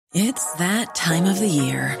It's that time of the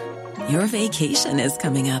year. Your vacation is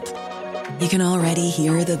coming up. You can already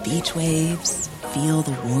hear the beach waves, feel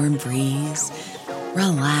the warm breeze,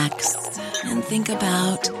 relax, and think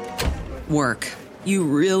about work. You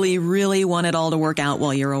really, really want it all to work out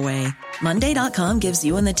while you're away. Monday.com gives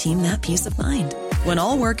you and the team that peace of mind. When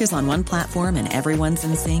all work is on one platform and everyone's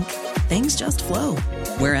in sync, things just flow.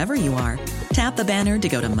 Wherever you are, tap the banner to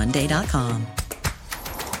go to Monday.com.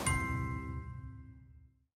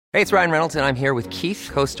 Hey, it's Ryan Reynolds, and I'm here with Keith,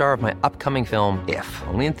 co-star of my upcoming film, If,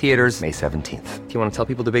 only in theaters May 17th. Do you want to tell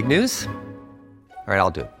people the big news? All right,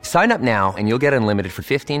 I'll do it. Sign up now and you'll get unlimited for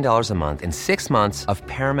 $15 a month and 6 months of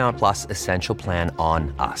Paramount Plus Essential Plan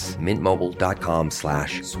on us.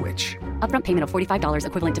 MintMobile.com/switch. Upfront payment of $45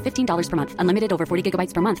 equivalent to $15 per month. Unlimited over 40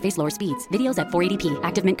 gigabytes per month. Face lower speeds. Videos at 480p.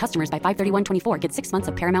 Active Mint customers by 531.24 get 6 months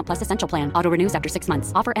of Paramount Plus Essential Plan. Auto renews after 6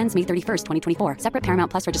 months. Offer ends May 31st, 2024. Separate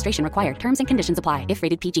Paramount Plus registration required. Terms and conditions apply if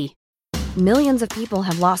rated PG. Millions of people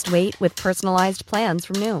have lost weight with personalized plans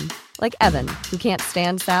from Noom. Like Evan, who can't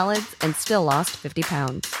stand salads and still lost 50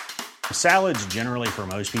 pounds. Salads generally for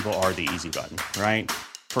most people are the easy button, right?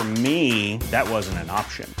 For me, that wasn't an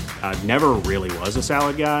option. I never really was a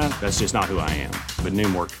salad guy. That's just not who I am. But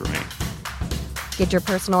Noom worked for me. Get your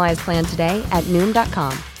personalized plan today at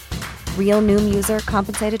Noom.com. Real Noom user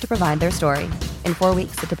compensated to provide their story. In 4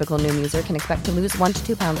 weeks, the typical Noom user can expect to lose 1 to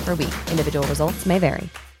 2 pounds per week. Individual results may vary.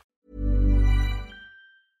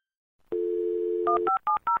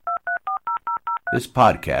 This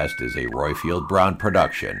podcast is a Royfield Brown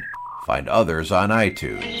production. Find others on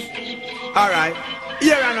iTunes. All right.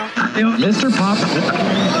 Yeah, I know. Mr. Pop.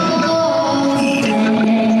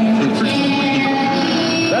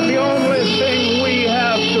 That the only thing we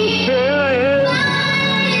have to fear is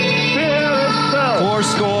fear itself.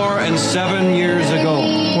 407 years ago,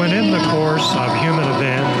 when in the course of human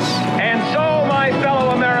events. And so, my fellow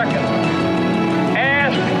Americans,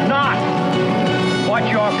 ask not what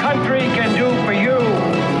your country can do for you.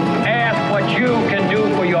 Ask what you can do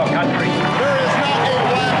for your country. There is not a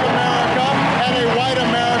black America and a white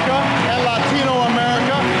America and Latino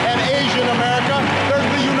America and Asian America. There's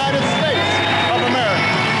the United States of America.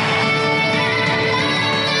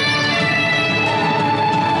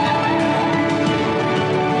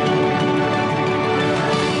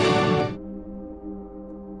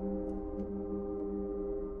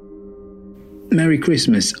 Merry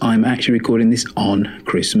Christmas. I'm actually recording this on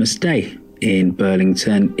Christmas Day in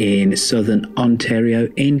Burlington in southern Ontario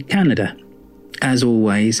in Canada. As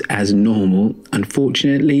always, as normal,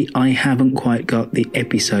 unfortunately, I haven't quite got the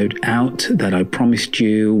episode out that I promised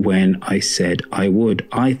you when I said I would.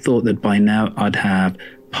 I thought that by now I'd have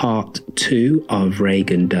part 2 of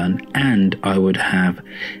Reagan done, and I would have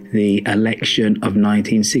the election of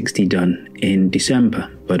 1960 done in December.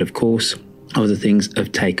 But of course, other things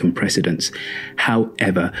have taken precedence.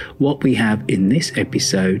 However, what we have in this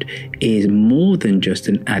episode is more than just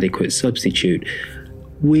an adequate substitute.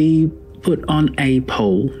 We put on a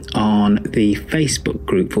poll on the Facebook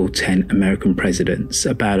group for 10 American presidents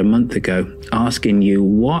about a month ago, asking you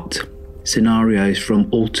what scenarios from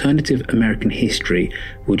alternative American history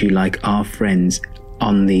would you like our friends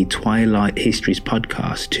on the Twilight Histories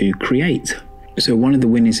podcast to create. So one of the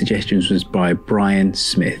winning suggestions was by Brian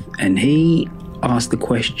Smith, and he asked the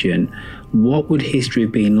question, what would history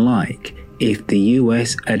have been like if the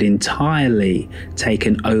US had entirely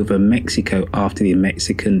taken over Mexico after the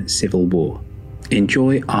Mexican Civil War?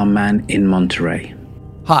 Enjoy our man in Monterey.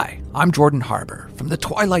 Hi, I'm Jordan Harbour from the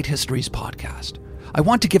Twilight Histories podcast. I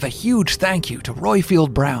want to give a huge thank you to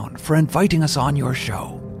Royfield Brown for inviting us on your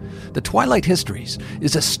show. The Twilight Histories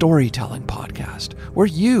is a storytelling podcast where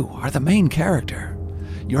you are the main character.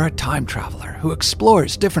 You're a time traveler who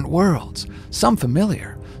explores different worlds, some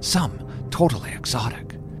familiar, some totally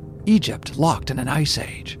exotic. Egypt locked in an ice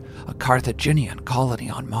age, a Carthaginian colony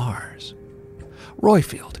on Mars.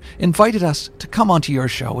 Royfield invited us to come onto your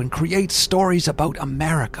show and create stories about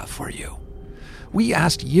America for you. We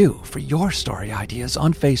asked you for your story ideas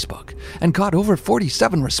on Facebook and got over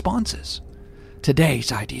 47 responses.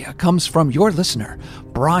 Today's idea comes from your listener,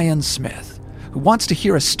 Brian Smith, who wants to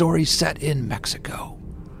hear a story set in Mexico.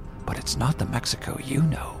 But it's not the Mexico you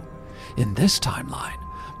know. In this timeline,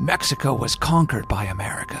 Mexico was conquered by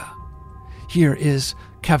America. Here is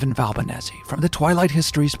Kevin Valbanesi from the Twilight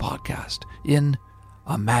Histories podcast in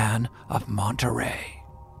A Man of Monterey.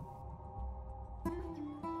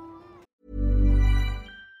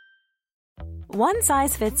 One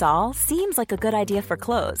size fits all seems like a good idea for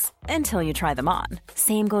clothes until you try them on.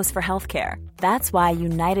 Same goes for healthcare. That's why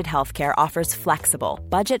United Healthcare offers flexible,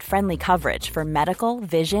 budget-friendly coverage for medical,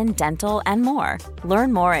 vision, dental, and more.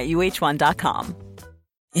 Learn more at uh1.com.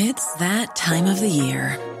 It's that time of the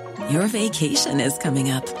year. Your vacation is coming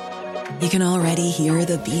up. You can already hear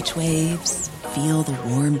the beach waves, feel the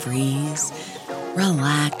warm breeze,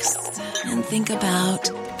 relax, and think about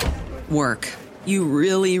work. You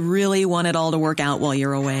really, really want it all to work out while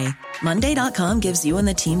you're away. Monday.com gives you and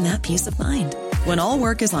the team that peace of mind. When all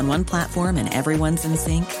work is on one platform and everyone's in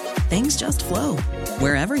sync, things just flow.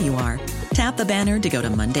 Wherever you are, tap the banner to go to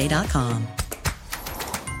Monday.com.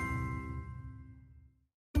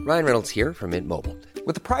 Ryan Reynolds here from Mint Mobile.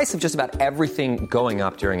 With the price of just about everything going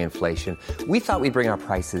up during inflation, we thought we'd bring our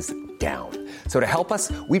prices down. So to help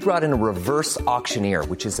us, we brought in a reverse auctioneer,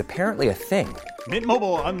 which is apparently a thing. Mint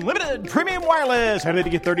Mobile Unlimited Premium Wireless. How to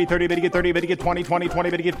get 30, 30, bit to get 30, bit to get 20, 20, 20,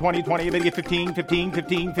 bit to get 20, 20, bit to get 15, 15,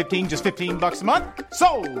 15, 15, just $15 a month?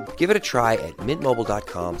 Sold! Give it a try at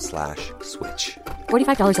mintmobile.com/switch.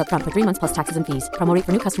 $45 up front for 3 months plus taxes and fees. Promo rate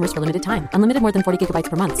for new customers for limited time. Unlimited more than 40 gigabytes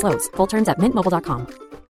per month. Slows full terms at mintmobile.com.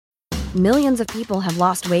 Millions of people have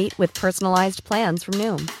lost weight with personalized plans from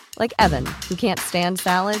Noom. Like Evan, who can't stand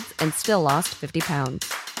salads and still lost 50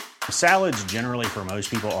 pounds. Salads generally for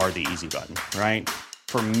most people are the easy button, right?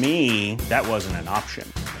 For me, that wasn't an option.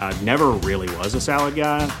 I never really was a salad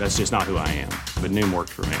guy. That's just not who I am. But Noom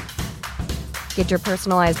worked for me. Get your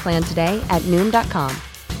personalized plan today at Noom.com.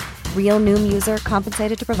 Real Noom user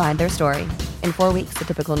compensated to provide their story. In 4 weeks, the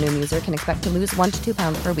typical Noom user can expect to lose 1 to 2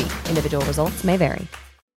 pounds per week. Individual results may vary.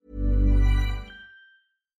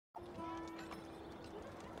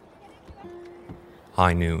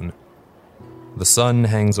 High noon. The sun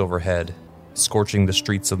hangs overhead, scorching the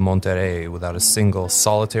streets of Monterrey without a single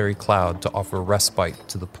solitary cloud to offer respite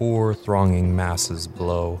to the poor, thronging masses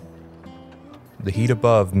below. The heat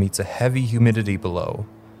above meets a heavy humidity below,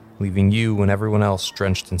 leaving you and everyone else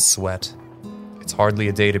drenched in sweat. It's hardly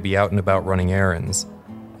a day to be out and about running errands,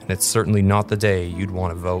 and it's certainly not the day you'd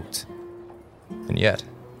want to vote. And yet,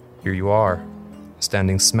 here you are,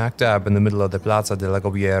 standing smack dab in the middle of the Plaza de la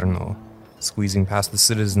Gobierno, squeezing past the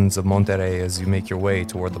citizens of Monterrey as you make your way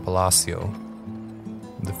toward the Palacio.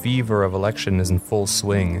 The fever of election is in full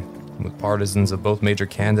swing, with partisans of both major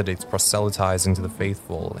candidates proselytizing to the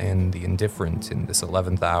faithful and the indifferent in this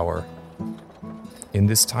 11th hour. In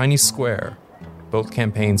this tiny square, both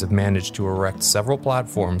campaigns have managed to erect several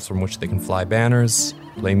platforms from which they can fly banners,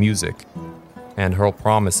 play music, and hurl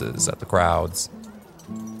promises at the crowds.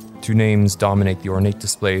 Two names dominate the ornate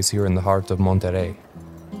displays here in the heart of Monterrey: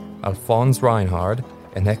 Alphonse Reinhard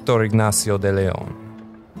and Hector Ignacio de Leon.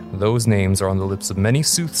 Those names are on the lips of many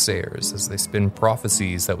soothsayers as they spin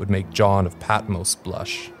prophecies that would make John of Patmos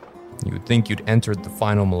blush. You would think you'd entered the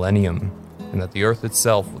final millennium, and that the earth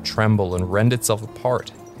itself will tremble and rend itself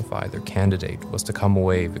apart if either candidate was to come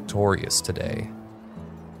away victorious today.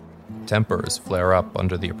 Tempers flare up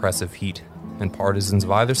under the oppressive heat, and partisans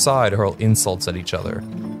of either side hurl insults at each other.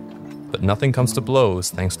 But nothing comes to blows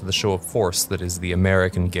thanks to the show of force that is the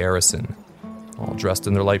American garrison. All dressed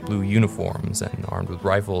in their light blue uniforms and armed with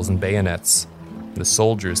rifles and bayonets, the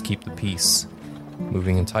soldiers keep the peace,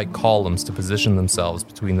 moving in tight columns to position themselves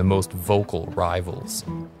between the most vocal rivals.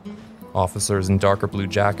 Officers in darker blue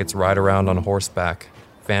jackets ride around on horseback,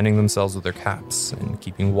 fanning themselves with their caps and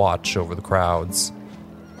keeping watch over the crowds.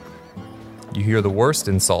 You hear the worst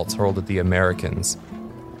insults hurled at the Americans,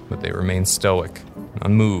 but they remain stoic,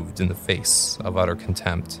 unmoved in the face of utter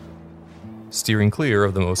contempt. Steering clear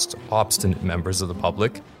of the most obstinate members of the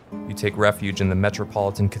public, you take refuge in the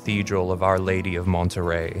Metropolitan Cathedral of Our Lady of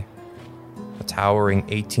Monterrey, a towering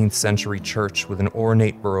 18th century church with an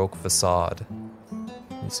ornate Baroque facade.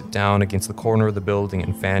 You sit down against the corner of the building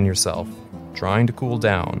and fan yourself, trying to cool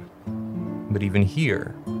down. But even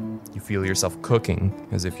here, you feel yourself cooking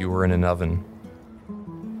as if you were in an oven.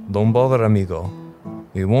 Don't bother, amigo.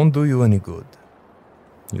 It won't do you any good.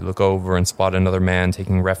 You look over and spot another man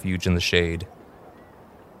taking refuge in the shade.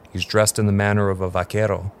 He's dressed in the manner of a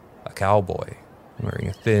vaquero, a cowboy, wearing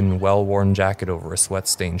a thin, well-worn jacket over a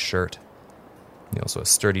sweat-stained shirt. He also has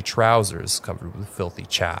sturdy trousers covered with filthy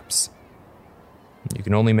chaps. You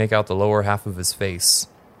can only make out the lower half of his face,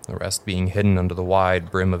 the rest being hidden under the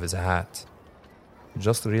wide brim of his hat.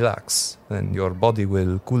 Just relax, and your body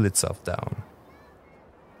will cool itself down.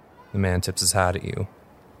 The man tips his hat at you.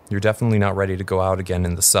 You're definitely not ready to go out again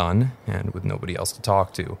in the sun, and with nobody else to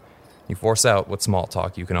talk to, you force out what small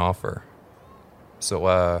talk you can offer.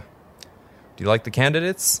 So, do you like the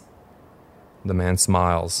candidates? The man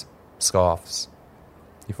smiles, scoffs.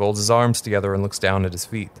 He folds his arms together and looks down at his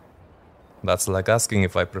feet. That's like asking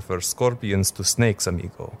if I prefer scorpions to snakes,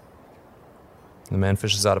 amigo. The man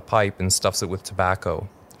fishes out a pipe and stuffs it with tobacco,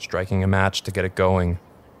 striking a match to get it going.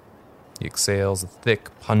 He exhales a thick,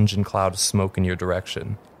 pungent cloud of smoke in your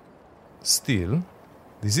direction. Still,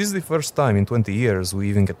 This is the first time in 20 years we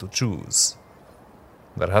even get to choose.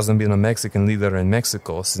 There hasn't been a Mexican leader in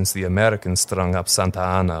Mexico since the Americans strung up Santa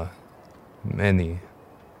Anna many,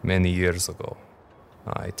 many years ago.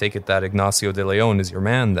 I take it that Ignacio de Leon is your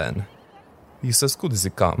man, then. He's as good as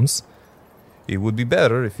it comes. It would be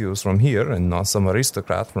better if he was from here and not some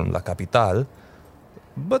aristocrat from La Capital.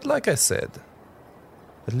 But like I said,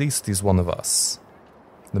 at least he's one of us.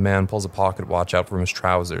 The man pulls a pocket watch out from his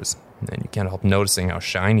trousers, and you can't help noticing how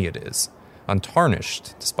shiny it is,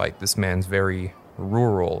 untarnished despite this man's very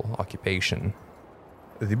rural occupation.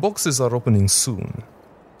 The boxes are opening soon.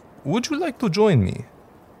 Would you like to join me?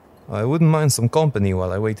 I wouldn't mind some company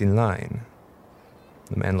while I wait in line.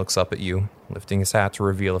 The man looks up at you, lifting his hat to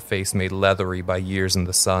reveal a face made leathery by years in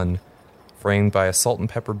the sun, framed by a salt and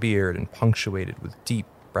pepper beard and punctuated with deep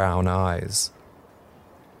brown eyes.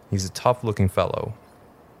 He's a tough-looking fellow,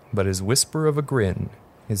 but his whisper of a grin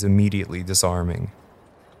is immediately disarming.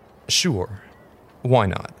 Sure, why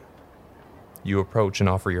not? You approach and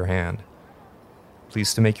offer your hand.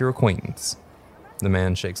 Pleased to make your acquaintance. The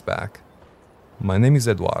man shakes back. My name is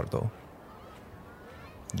Eduardo.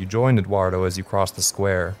 You join Eduardo as you cross the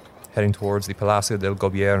square, heading towards the Palacio del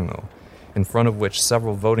Gobierno, in front of which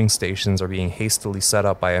several voting stations are being hastily set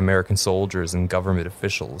up by American soldiers and government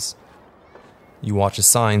officials. You watch as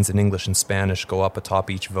signs in English and Spanish go up atop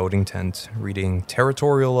each voting tent, reading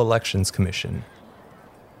Territorial Elections Commission.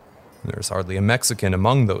 There's hardly a Mexican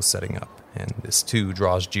among those setting up, and this too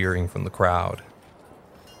draws jeering from the crowd.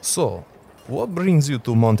 So, what brings you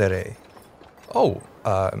to Monterrey? Oh,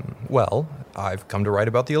 well, I've come to write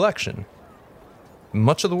about the election.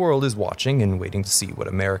 Much of the world is watching and waiting to see what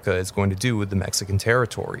America is going to do with the Mexican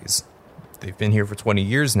territories. They've been here for 20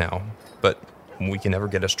 years now, but we can never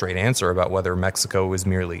get a straight answer about whether Mexico is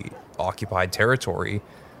merely occupied territory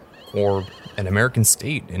or an American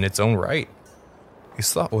state in its own right.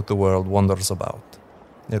 Is that what the world wonders about?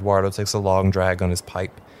 Eduardo takes a long drag on his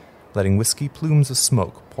pipe, letting whiskey plumes of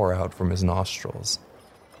smoke pour out from his nostrils.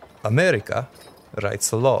 America writes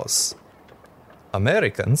the laws.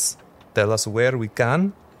 Americans tell us where we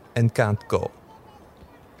can and can't go.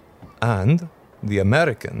 And the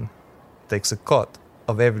American takes a cut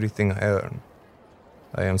of everything I earn.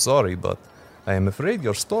 I am sorry, but I am afraid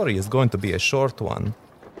your story is going to be a short one.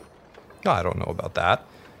 I don't know about that.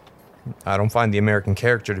 I don't find the American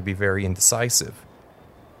character to be very indecisive.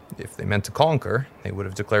 If they meant to conquer, they would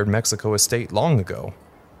have declared Mexico a state long ago.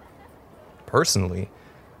 Personally,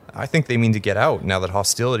 I think they mean to get out now that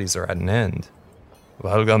hostilities are at an end.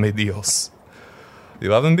 Válgame Dios.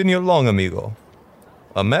 You haven't been here long, amigo.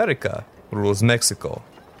 America rules Mexico.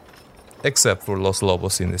 Except for Los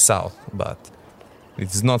Lobos in the south, but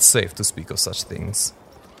it is not safe to speak of such things.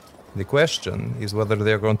 The question is whether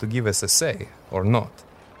they are going to give us a say or not.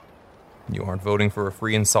 You aren't voting for a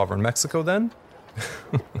free and sovereign Mexico, then?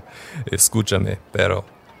 Escúchame, pero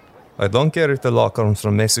I don't care if the law comes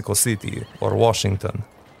from Mexico City or Washington.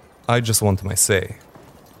 I just want my say.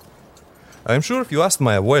 I am sure if you asked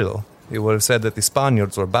my abuelo, he would have said that the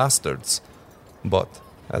Spaniards were bastards. But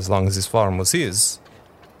as long as his farm was his,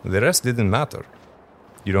 the rest didn't matter.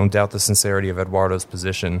 You don't doubt the sincerity of Eduardo's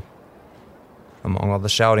position. Among all the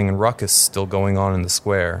shouting and ruckus still going on in the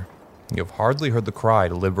square, you have hardly heard the cry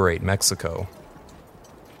to liberate Mexico.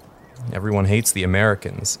 Everyone hates the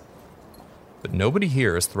Americans, but nobody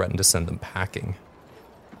here has threatened to send them packing.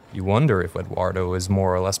 You wonder if Eduardo is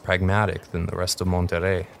more or less pragmatic than the rest of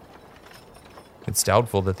Monterrey. It's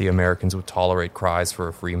doubtful that the Americans would tolerate cries for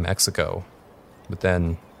a free Mexico, but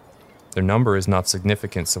then their number is not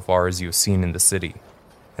significant so far as you have seen in the city,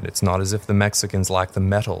 and it's not as if the Mexicans lack the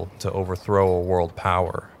mettle to overthrow a world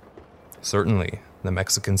power. Certainly, the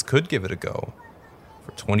Mexicans could give it a go.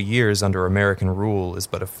 For 20 years under American rule is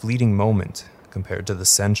but a fleeting moment compared to the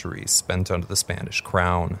centuries spent under the Spanish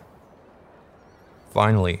crown.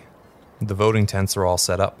 Finally, the voting tents are all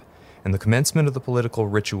set up, and the commencement of the political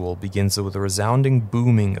ritual begins with a resounding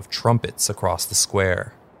booming of trumpets across the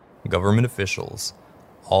square. Government officials,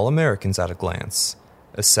 all Americans at a glance,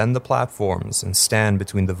 ascend the platforms and stand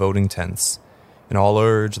between the voting tents, and all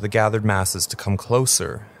urge the gathered masses to come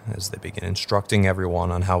closer as they begin instructing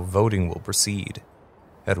everyone on how voting will proceed.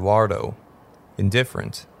 Eduardo,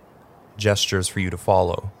 indifferent, gestures for you to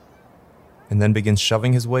follow, and then begins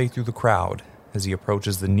shoving his way through the crowd as he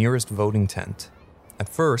approaches the nearest voting tent. At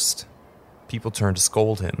first, people turn to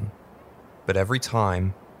scold him, but every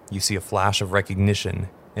time you see a flash of recognition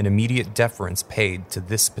and immediate deference paid to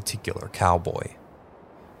this particular cowboy.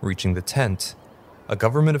 Reaching the tent, a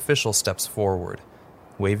government official steps forward,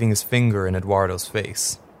 waving his finger in Eduardo's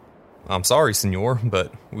face. I'm sorry, senor,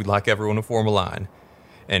 but we'd like everyone to form a line.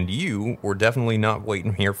 And you were definitely not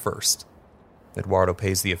waiting here first. Eduardo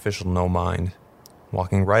pays the official no mind,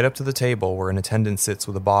 walking right up to the table where an attendant sits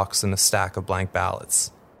with a box and a stack of blank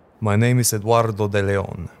ballots. My name is Eduardo de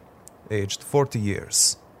Leon, aged 40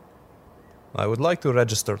 years. I would like to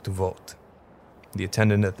register to vote. The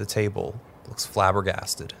attendant at the table looks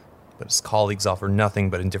flabbergasted, but his colleagues offer nothing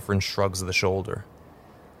but indifferent shrugs of the shoulder.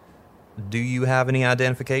 Do you have any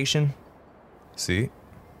identification? Si.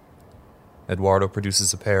 Eduardo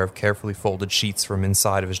produces a pair of carefully folded sheets from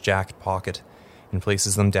inside of his jacket pocket and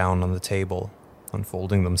places them down on the table,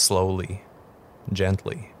 unfolding them slowly,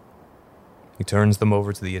 gently. He turns them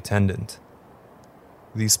over to the attendant.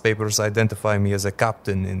 These papers identify me as a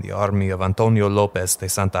captain in the army of Antonio Lopez de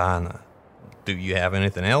Santa Anna. Do you have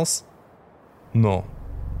anything else? No.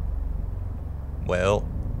 Well,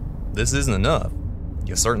 this isn't enough.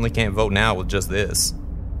 You certainly can't vote now with just this.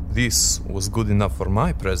 This was good enough for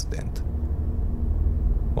my president.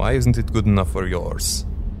 Why isn't it good enough for yours?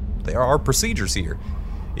 There are procedures here.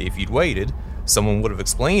 If you'd waited, someone would have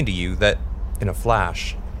explained to you that... In a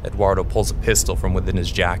flash, Eduardo pulls a pistol from within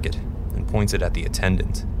his jacket and points it at the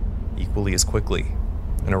attendant. Equally as quickly,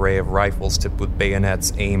 an array of rifles tipped with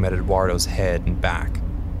bayonets aim at Eduardo's head and back.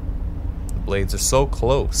 The blades are so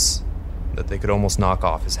close that they could almost knock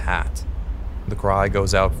off his hat. The cry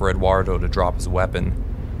goes out for Eduardo to drop his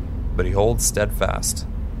weapon, but he holds steadfast,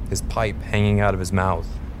 his pipe hanging out of his mouth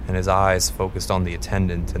and his eyes focused on the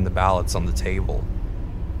attendant and the ballots on the table.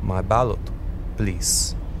 My ballot,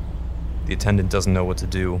 please. The attendant doesn't know what to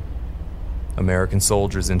do. American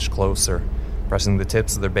soldiers inch closer, pressing the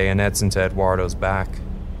tips of their bayonets into Eduardo's back.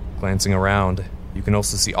 Glancing around, you can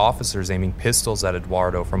also see officers aiming pistols at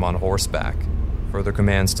Eduardo from on horseback. Further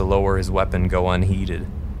commands to lower his weapon go unheeded.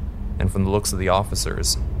 And from the looks of the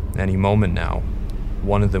officers, any moment now,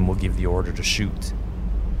 one of them will give the order to shoot.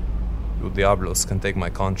 You Diablos can take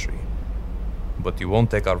my country, but you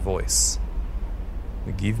won't take our voice.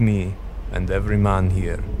 Give me, and every man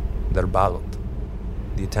here, their ballot.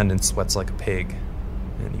 The attendant sweats like a pig,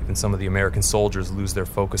 and even some of the American soldiers lose their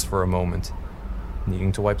focus for a moment,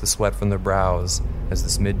 needing to wipe the sweat from their brows as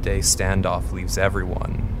this midday standoff leaves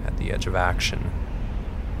everyone at the edge of action.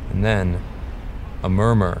 And then, a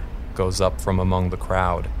murmur goes up from among the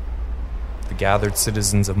crowd. The gathered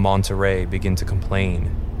citizens of Monterrey begin to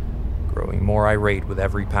complain, growing more irate with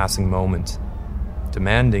every passing moment,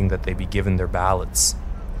 demanding that they be given their ballots.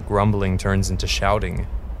 The grumbling turns into shouting,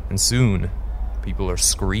 and soon, people are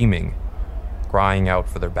screaming, crying out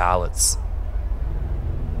for their ballots.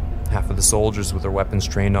 Half of the soldiers with their weapons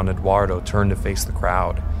trained on Eduardo turn to face the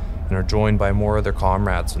crowd, and are joined by more of their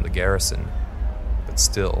comrades from the garrison. But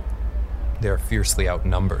still, they are fiercely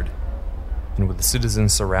outnumbered, and with the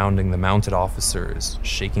citizens surrounding the mounted officers,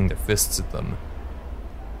 shaking their fists at them,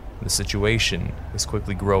 the situation is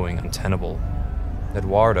quickly growing untenable.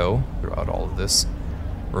 Eduardo, throughout all of this,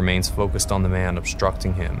 remains focused on the man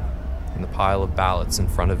obstructing him and the pile of ballots in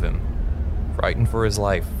front of him. Frightened for his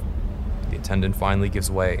life, the attendant finally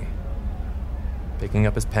gives way, picking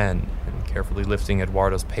up his pen and carefully lifting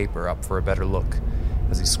Eduardo's paper up for a better look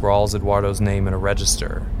as he scrawls Eduardo's name in a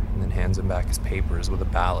register and then hands him back his papers with a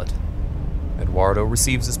ballot. Eduardo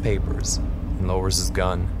receives his papers and lowers his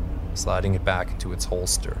gun, sliding it back into its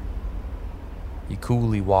holster. He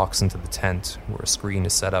coolly walks into the tent where a screen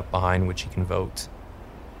is set up behind which he can vote.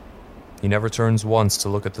 He never turns once to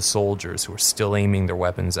look at the soldiers who are still aiming their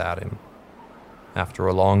weapons at him. After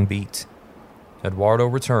a long beat, Eduardo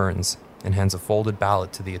returns and hands a folded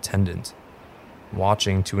ballot to the attendant,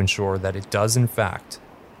 watching to ensure that it does in fact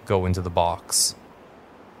go into the box.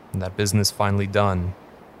 And that business finally done,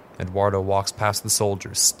 Eduardo walks past the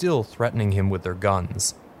soldiers, still threatening him with their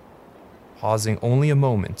guns, pausing only a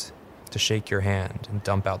moment to shake your hand and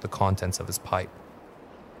dump out the contents of his pipe.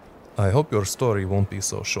 I hope your story won't be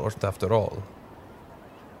so short after all.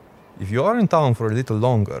 If you are in town for a little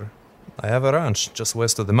longer, I have a ranch just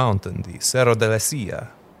west of the mountain, the Cerro de la Silla.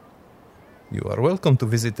 You are welcome to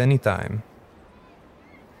visit any time.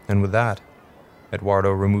 And with that,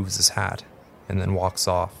 Eduardo removes his hat and then walks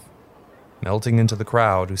off, melting into the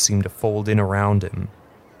crowd who seem to fold in around him,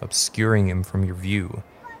 obscuring him from your view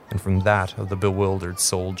and from that of the bewildered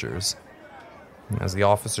soldiers. As the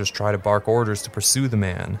officers try to bark orders to pursue the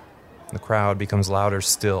man, the crowd becomes louder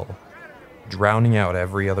still, drowning out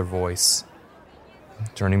every other voice.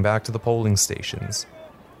 Turning back to the polling stations,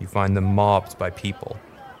 you find them mobbed by people,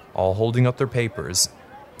 all holding up their papers,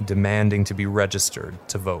 demanding to be registered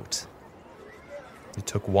to vote. It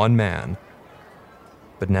took one man,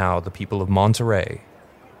 but now the people of Monterrey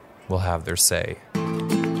will have their say.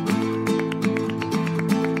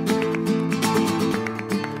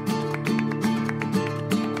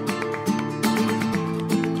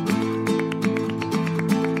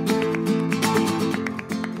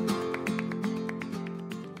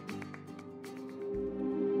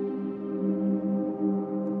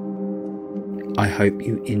 hope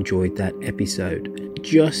you enjoyed that episode.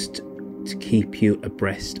 Just to keep you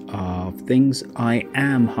abreast of things, I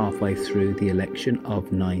am halfway through the election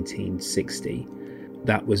of 1960.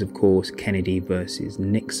 That was, of course, Kennedy versus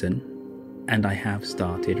Nixon, and I have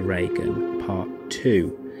started Reagan Part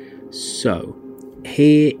 2. So,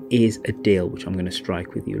 here is a deal which I'm going to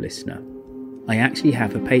strike with you, listener. I actually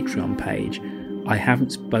have a Patreon page. I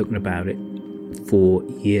haven't spoken about it for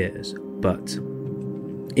years, but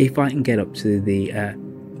if I can get up to the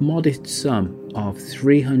modest sum of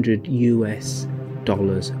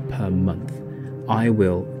 $300 per month, I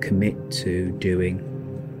will commit to doing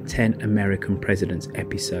 10 American Presidents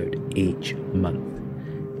episode each month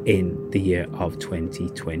in the year of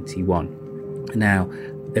 2021. Now,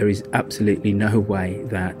 there is absolutely no way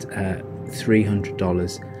that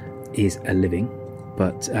 $300 is a living,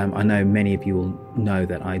 but I know many of you will know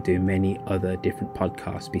that I do many other different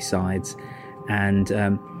podcasts besides, and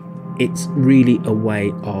it's really a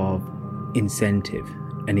way of incentive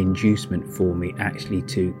and inducement for me actually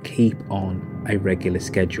to keep on a regular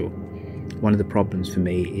schedule. One of the problems for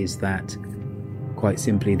me is that, quite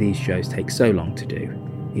simply, these shows take so long to do,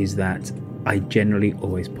 is that I generally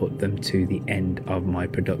always put them to the end of my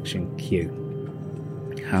production queue.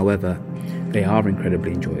 However, they are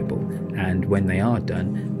incredibly enjoyable, and when they are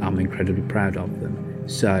done, I'm incredibly proud of them.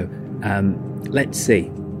 So let's see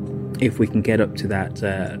if we can get up to that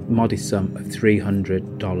modest sum of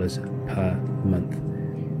 $300 per month.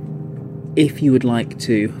 If you would like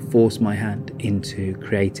to force my hand into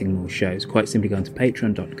creating more shows, quite simply go to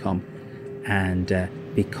patreon.com and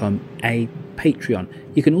become a Patreon.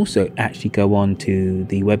 You can also actually go on to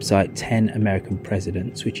the website 10 American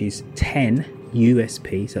Presidents, which is 10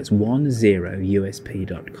 USP, so that's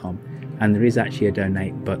 10USP.com, and there is actually a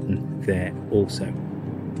donate button there also.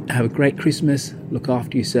 Have a great Christmas, look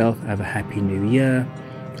after yourself, have a happy new year.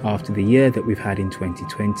 After the year that we've had in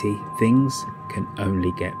 2020, things can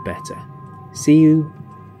only get better. See you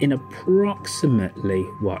in approximately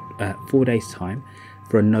 4 days time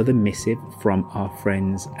for another missive from our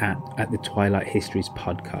friends at the Twilight Histories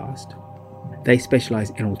podcast. They specialise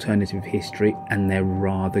in alternative history, and they're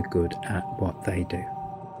rather good at what they do.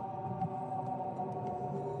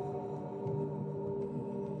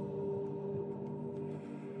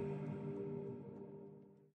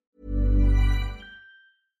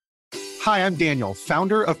 Hi, I'm Daniel,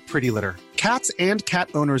 founder of Pretty Litter. Cats and cat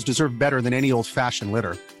owners deserve better than any old-fashioned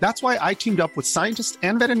litter. That's why I teamed up with scientists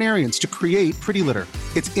and veterinarians to create Pretty Litter.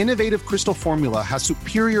 Its innovative crystal formula has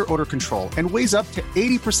superior odor control and weighs up to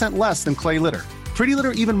 80% less than clay litter. Pretty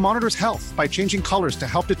Litter even monitors health by changing colors to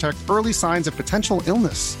help detect early signs of potential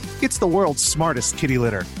illness. It's the world's smartest kitty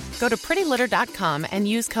litter. Go to prettylitter.com and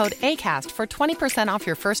use code ACAST for 20% off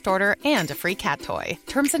your first order and a free cat toy.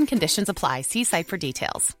 Terms and conditions apply. See site for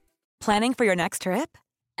details. Planning for your next trip?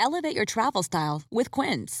 Elevate your travel style with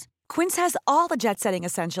Quince. Quince has all the jet-setting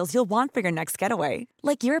essentials you'll want for your next getaway,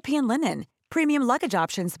 like European linen, premium luggage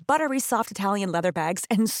options, buttery soft Italian leather bags,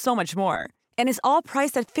 and so much more. And is all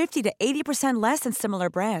priced at 50 to 80% less than similar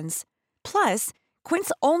brands. Plus,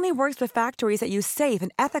 Quince only works with factories that use safe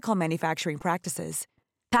and ethical manufacturing practices.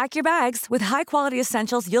 Pack your bags with high-quality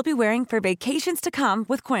essentials you'll be wearing for vacations to come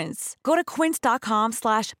with Quince. Go to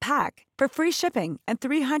quince.com/pack for free shipping and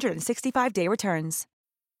 365-day returns.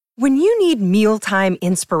 When you need mealtime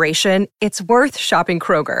inspiration, it's worth shopping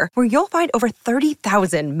Kroger, where you'll find over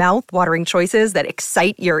 30,000 mouth-watering choices that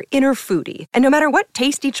excite your inner foodie. And no matter what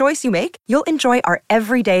tasty choice you make, you'll enjoy our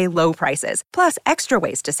everyday low prices, plus extra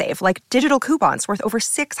ways to save, like digital coupons worth over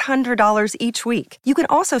 $600 each week. You can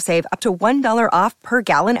also save up to $1 off per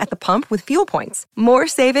gallon at the pump with fuel points. More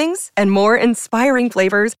savings and more inspiring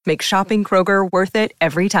flavors make shopping Kroger worth it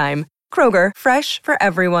every time. Kroger, fresh for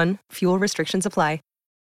everyone. Fuel restrictions apply.